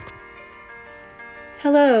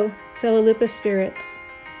Hello, fellow lupus spirits,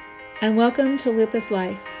 and welcome to Lupus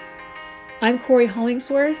Life. I'm Corey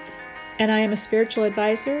Hollingsworth, and I am a spiritual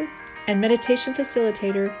advisor and meditation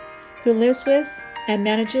facilitator who lives with and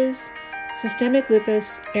manages systemic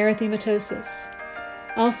lupus erythematosus,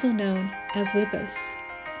 also known as lupus.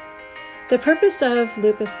 The purpose of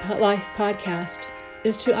Lupus Life podcast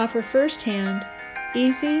is to offer firsthand,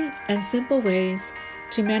 easy, and simple ways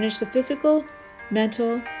to manage the physical,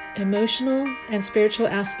 mental, emotional, and spiritual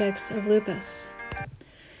aspects of lupus.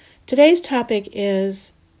 Today's topic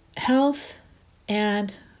is health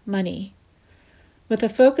and money, with a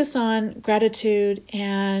focus on gratitude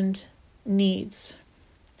and needs.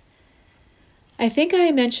 I think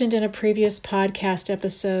I mentioned in a previous podcast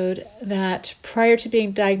episode that prior to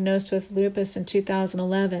being diagnosed with lupus in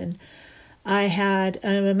 2011, I had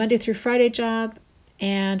a Monday through Friday job,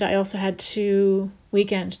 and I also had 2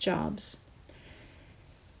 weekend jobs.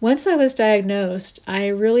 Once I was diagnosed, I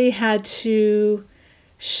really had to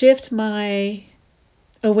shift my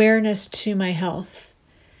awareness to my health.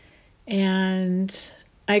 And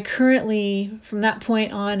I currently, from that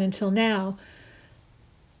point on until now,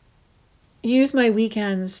 use my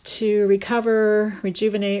weekends to recover,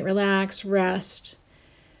 rejuvenate, relax, rest,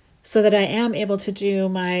 so that I am able to do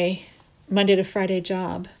my Monday to Friday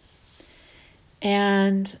job.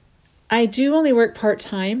 And I do only work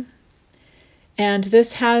part-time. And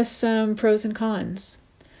this has some pros and cons.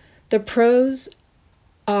 The pros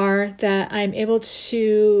are that I'm able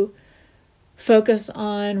to focus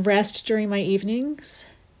on rest during my evenings,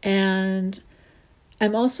 and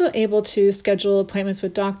I'm also able to schedule appointments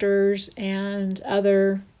with doctors and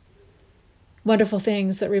other wonderful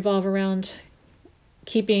things that revolve around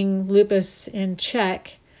keeping lupus in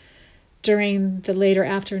check during the later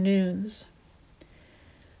afternoons.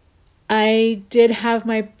 I did have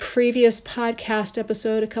my previous podcast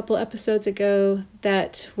episode a couple episodes ago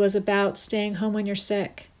that was about staying home when you're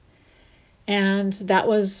sick. And that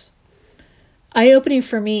was eye-opening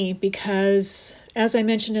for me because, as I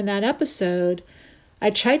mentioned in that episode, I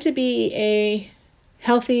tried to be a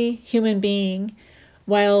healthy human being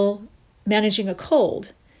while managing a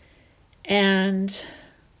cold. And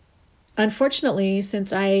unfortunately,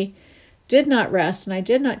 since I did not rest and I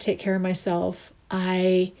did not take care of myself,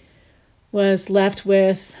 I was left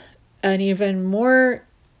with an even more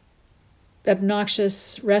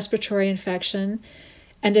obnoxious respiratory infection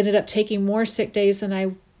and ended up taking more sick days than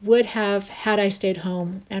I would have had I stayed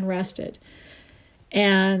home and rested.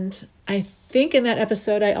 And I think in that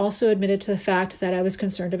episode, I also admitted to the fact that I was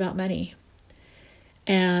concerned about money.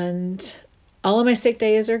 And all of my sick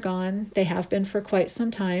days are gone. They have been for quite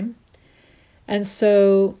some time. And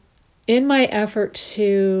so in my effort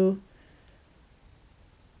to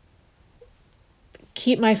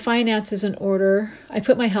keep my finances in order, I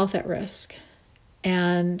put my health at risk,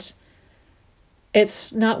 and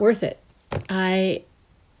it's not worth it. I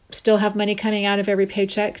still have money coming out of every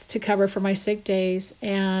paycheck to cover for my sick days,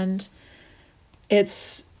 and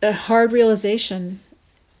it's a hard realization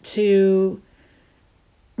to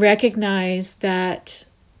recognize that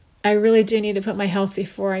I really do need to put my health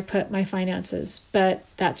before I put my finances, but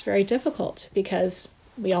that's very difficult because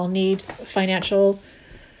we all need financial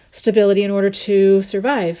stability in order to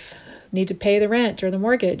survive, need to pay the rent or the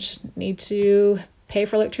mortgage, need to pay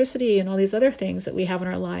for electricity and all these other things that we have in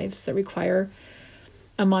our lives that require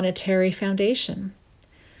a monetary foundation.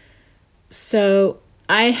 So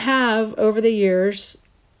I have, over the years,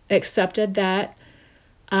 accepted that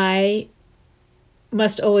I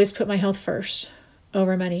must always put my health first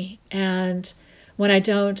over money. And when I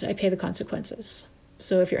don't, I pay the consequences.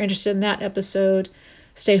 So if you're interested in that episode,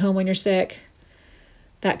 Stay Home When You're Sick,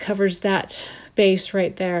 that covers that base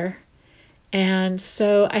right there. And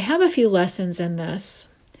so I have a few lessons in this.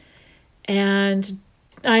 And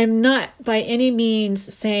I'm not by any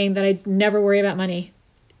means saying that I never worry about money.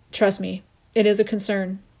 Trust me, it is a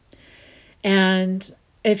concern. And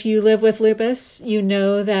if you live with lupus, you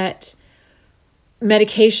know that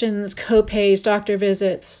medications, co-pays, doctor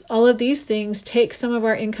visits, all of these things take some of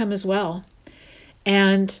our income as well.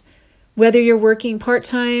 And whether you're working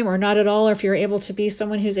part-time or not at all, or if you're able to be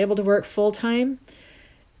someone who's able to work full-time,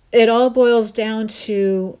 it all boils down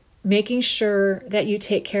to making sure that you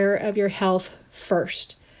take care of your health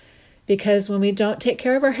first. Because when we don't take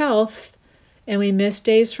care of our health and we miss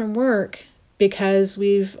days from work because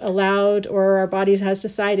we've allowed or our bodies has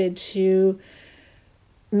decided to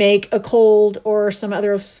make a cold or some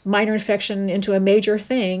other minor infection into a major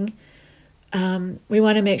thing, we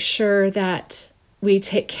want to make sure that we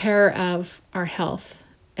take care of our health.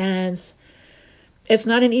 And it's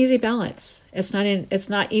not an easy balance. It's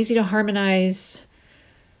not easy to harmonize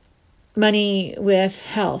money with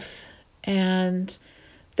health. And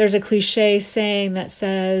there's a cliche saying that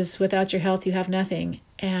says, without your health, you have nothing.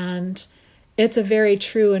 And it's a very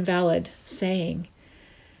true and valid saying,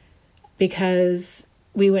 because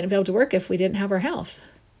we wouldn't be able to work if we didn't have our health.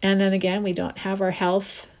 And then again, we don't have our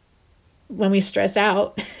health when we stress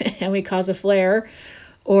out and we cause a flare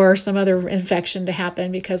or some other infection to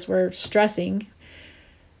happen because we're stressing.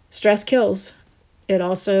 Stress kills. It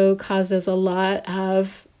also causes a lot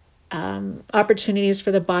of opportunities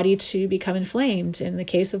for the body to become inflamed. In the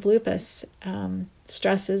case of lupus,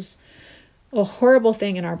 stress is a horrible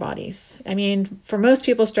thing in our bodies. I mean, for most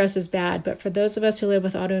people, stress is bad, but for those of us who live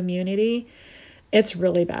with autoimmunity, it's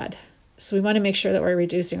really bad. So we want to make sure that we're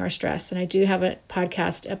reducing our stress. And I do have a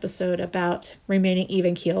podcast episode about remaining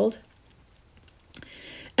even keeled.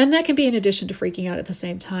 And that can be in addition to freaking out at the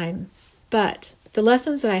same time. But the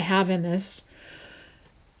lessons that I have in this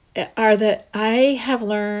are that I have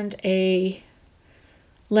learned a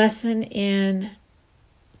lesson in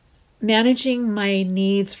managing my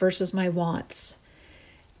needs versus my wants.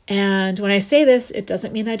 And when I say this, it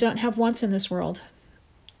doesn't mean I don't have wants in this world.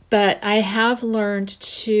 But I have learned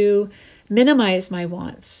to minimize my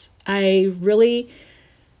wants. I really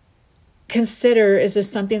consider, is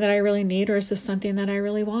this something that I really need, or is this something that I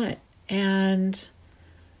really want? And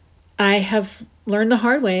I have learned the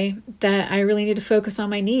hard way that I really need to focus on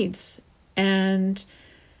my needs. And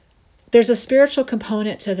there's a spiritual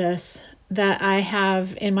component to this that I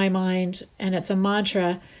have in my mind, and it's a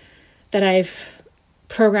mantra that I've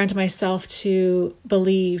programmed myself to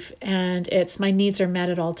believe, and it's my needs are met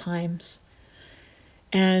at all times.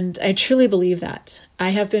 And I truly believe that. I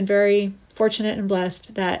have been very fortunate and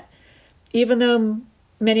blessed that even though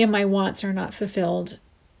many of my wants are not fulfilled,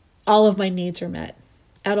 all of my needs are met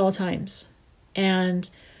at all times. And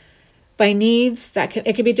by needs,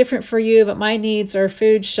 it can be different for you, but my needs are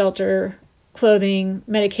food, shelter, clothing,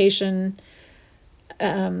 medication,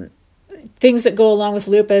 things that go along with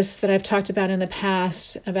lupus that I've talked about in the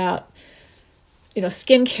past, about,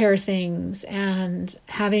 skincare things and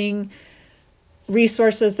having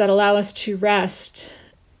resources that allow us to rest.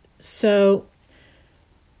 So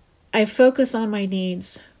I focus on my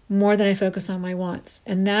needs more than I focus on my wants.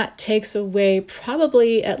 And that takes away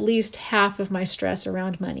probably at least half of my stress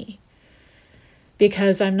around money,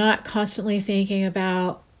 because I'm not constantly thinking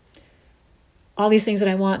about all these things that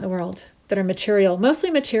I want in the world that are material,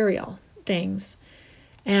 mostly material things.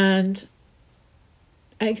 And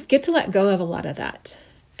I get to let go of a lot of that.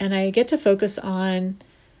 And I get to focus on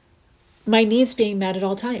my needs being met at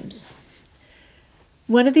all times.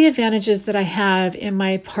 One of the advantages that I have in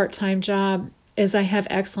my part-time job is I have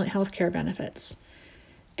excellent healthcare benefits.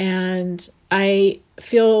 And I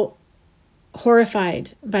feel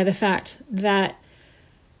horrified by the fact that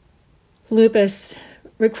lupus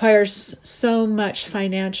requires so much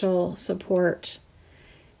financial support.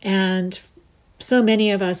 And so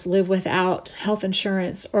many of us live without health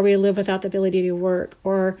insurance, or we live without the ability to work,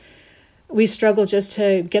 or we struggle just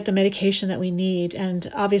to get the medication that we need. And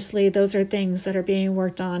obviously those are things that are being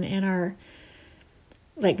worked on in our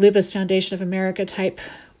Lupus Foundation of America type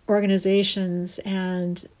organizations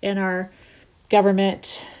and in our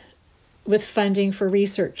government with funding for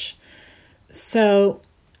research. So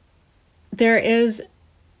there is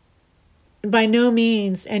by no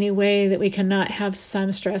means any way that we cannot have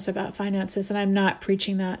some stress about finances. And I'm not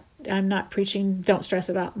preaching that. I'm not preaching don't stress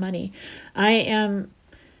about money. I am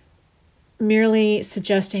merely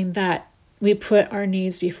suggesting that we put our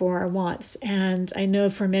needs before our wants. And I know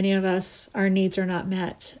for many of us, our needs are not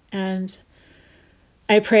met. And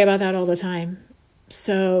I pray about that all the time.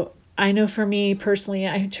 So I know for me personally,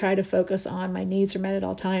 I try to focus on my needs are met at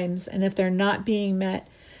all times. And if they're not being met,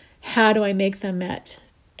 how do I make them met?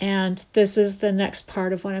 And this is the next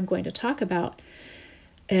part of what I'm going to talk about.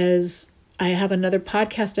 Is I have another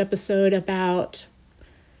podcast episode about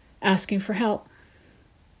asking for help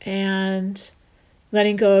and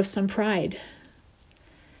letting go of some pride.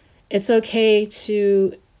 It's okay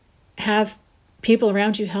to have people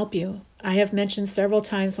around you help you. I have mentioned several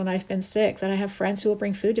times when I've been sick that I have friends who will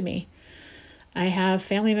bring food to me. I have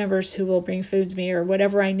family members who will bring food to me or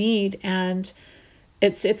whatever I need. And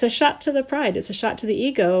it's a shot to the pride. It's a shot to the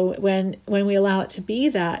ego when we allow it to be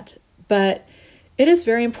that. But it is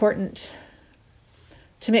very important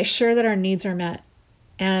to make sure that our needs are met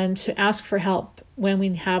and to ask for help when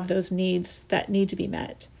we have those needs that need to be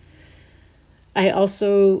met. I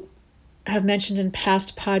also have mentioned in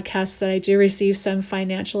past podcasts that I do receive some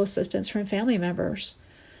financial assistance from family members.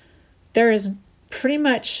 There is pretty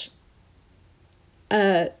much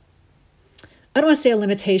I don't want to say a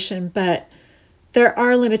limitation, but there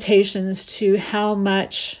are limitations to how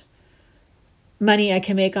much money I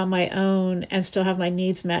can make on my own and still have my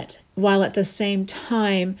needs met, while at the same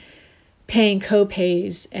time paying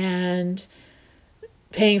co-pays and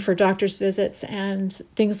paying for doctor's visits and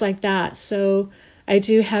things like that. So I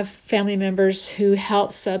do have family members who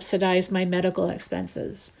help subsidize my medical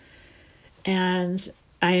expenses. And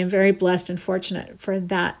I am very blessed and fortunate for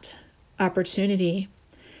that opportunity.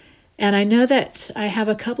 And I know that I have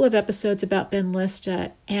a couple of episodes about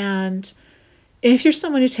Benlysta. And if you're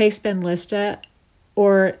someone who takes Benlysta,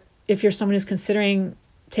 or if you're someone who's considering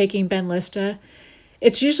taking Benlysta,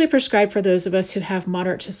 it's usually prescribed for those of us who have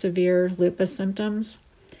moderate to severe lupus symptoms.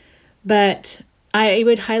 But I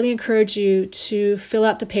would highly encourage you to fill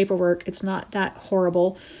out the paperwork. It's not that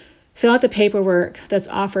horrible. Fill out the paperwork that's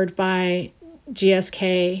offered by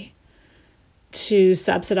GSK to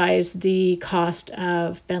subsidize the cost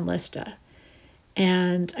of Benlysta.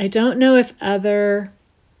 And I don't know if other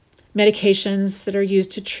medications that are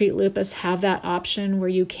used to treat lupus have that option where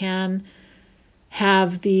you can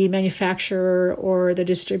have the manufacturer or the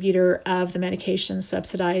distributor of the medication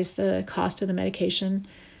subsidize the cost of the medication.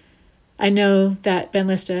 I know that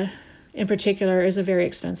Benlysta in particular is a very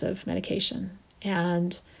expensive medication,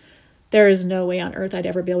 and there is no way on earth I'd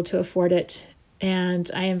ever be able to afford it. And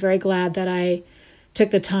I am very glad that I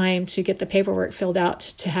took the time to get the paperwork filled out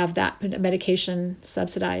to have that medication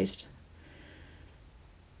subsidized.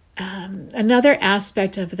 Another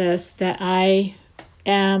aspect of this that I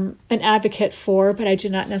am an advocate for, but I do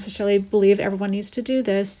not necessarily believe everyone needs to do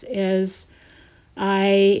this, is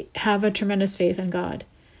I have a tremendous faith in God.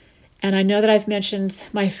 And I know that I've mentioned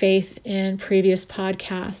my faith in previous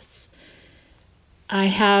podcasts. I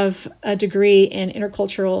have a degree in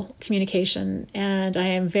intercultural communication, and I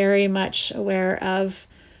am very much aware of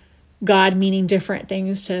God meaning different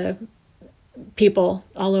things to people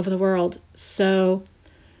all over the world. So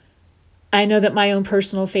I know that my own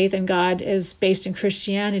personal faith in God is based in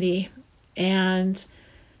Christianity, and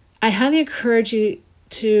I highly encourage you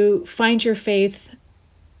to find your faith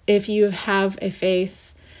if you have a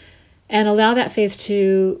faith, and allow that faith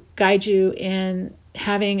to guide you in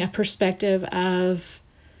having a perspective of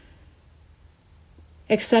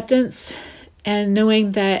acceptance and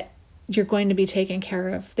knowing that you're going to be taken care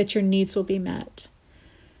of, that your needs will be met.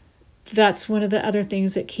 That's one of the other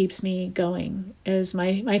things that keeps me going, is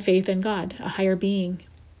my faith in God, a higher being.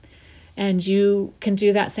 And you can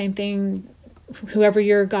do that same thing, whoever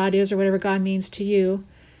your God is or whatever God means to you.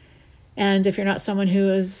 And if you're not someone who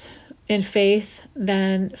is in faith,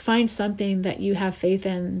 then find something that you have faith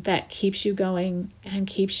in that keeps you going and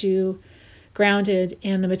keeps you grounded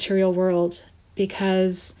in the material world,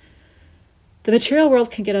 because the material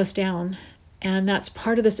world can get us down. And that's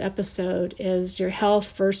part of this episode, is your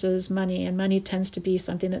health versus money. And money tends to be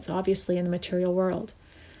something that's obviously in the material world.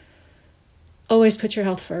 Always put your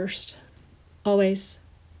health first. Always.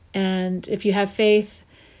 And if you have faith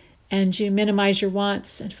and you minimize your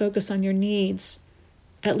wants and focus on your needs,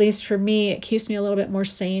 at least for me, it keeps me a little bit more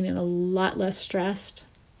sane and a lot less stressed.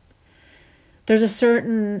 There's a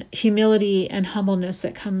certain humility and humbleness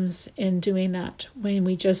that comes in doing that, when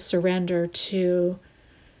we just surrender to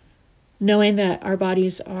knowing that our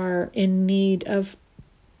bodies are in need of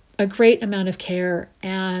a great amount of care,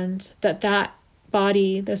 and that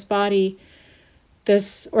body,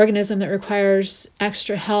 this organism that requires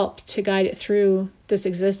extra help to guide it through this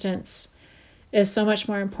existence, is so much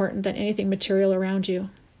more important than anything material around you.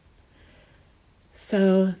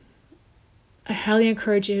 So I highly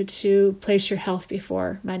encourage you to place your health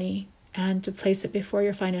before money and to place it before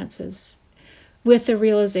your finances, with the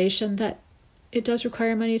realization that it does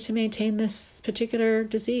require money to maintain this particular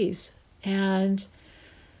disease. And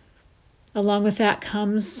along with that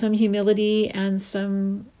comes some humility and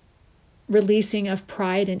some releasing of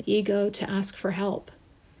pride and ego to ask for help.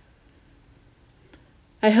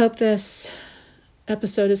 I hope this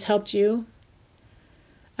episode has helped you.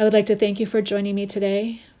 I would like to thank you for joining me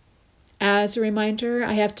today. As a reminder,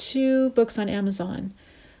 I have 2 books on Amazon.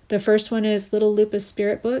 The first one is Little Lupus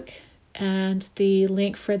Spirit Book, and the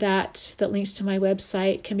link for that links to my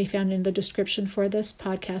website can be found in the description for this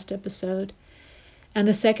podcast episode. And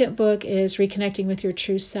the second book is Reconnecting with Your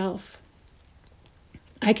True Self.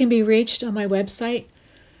 I can be reached on my website,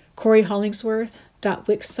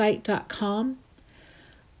 CoreyHollingsworth.wixsite.com.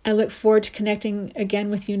 I look forward to connecting again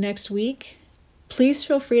with you next week. Please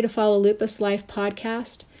feel free to follow Lupus Life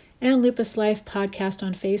Podcast and Lupus Life Podcast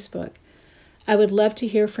on Facebook. I would love to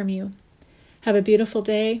hear from you. Have a beautiful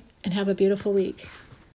day and have a beautiful week.